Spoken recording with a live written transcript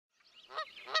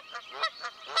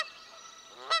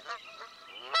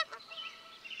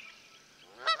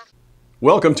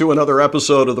Welcome to another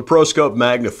episode of the ProScope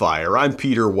Magnifier. I'm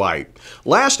Peter White.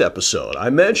 Last episode,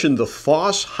 I mentioned the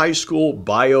Foss High School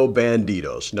Bio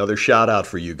Banditos. Another shout out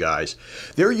for you guys.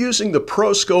 They're using the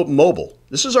ProScope Mobile.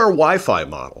 This is our Wi-Fi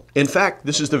model. In fact,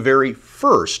 this is the very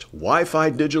first Wi-Fi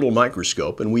digital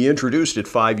microscope, and we introduced it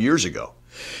 5 years ago.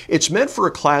 It's meant for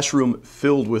a classroom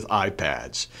filled with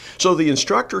iPads, so the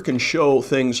instructor can show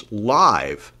things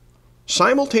live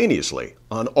simultaneously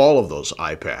on all of those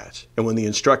iPads. And when the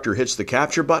instructor hits the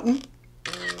capture button,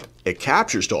 it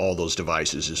captures to all those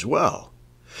devices as well.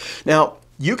 Now,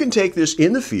 you can take this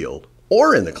in the field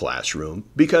or in the classroom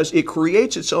because it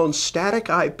creates its own static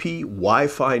IP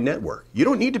Wi-Fi network. You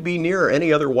don't need to be near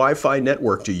any other Wi-Fi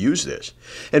network to use this.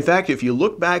 In fact, if you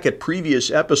look back at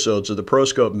previous episodes of the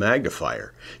ProScope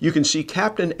Magnifier, you can see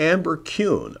Captain Amber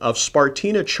Kuhn of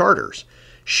Spartina Charters.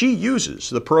 She uses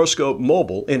the ProScope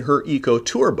Mobile in her Eco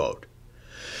Tour boat.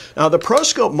 Now, the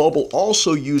ProScope Mobile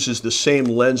also uses the same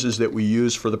lenses that we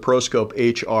use for the ProScope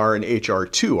HR and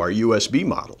HR2, our USB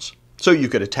models. So you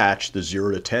could attach the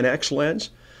 0 to 10x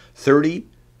lens, 30,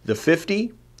 the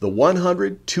 50, the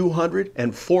 100, 200,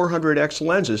 and 400x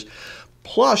lenses.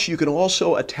 Plus, you can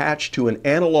also attach to an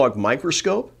analog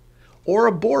microscope or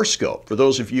a borescope for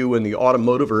those of you in the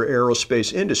automotive or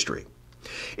aerospace industry.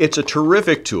 It's a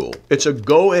terrific tool. It's a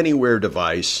go-anywhere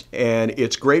device, and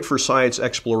it's great for science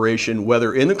exploration,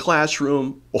 whether in the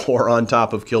classroom or on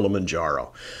top of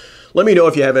Kilimanjaro. Let me know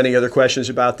if you have any other questions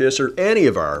about this or any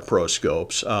of our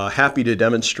ProScopes. Happy to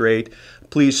demonstrate.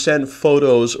 Please send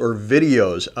photos or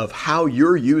videos of how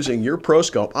you're using your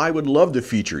ProScope. I would love to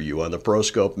feature you on the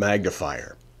ProScope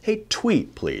Magnifier. Hey,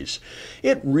 tweet, please.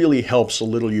 It really helps a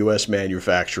little U.S.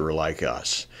 manufacturer like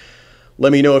us.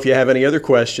 Let me know if you have any other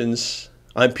questions.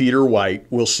 I'm Peter White.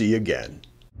 We'll see you again.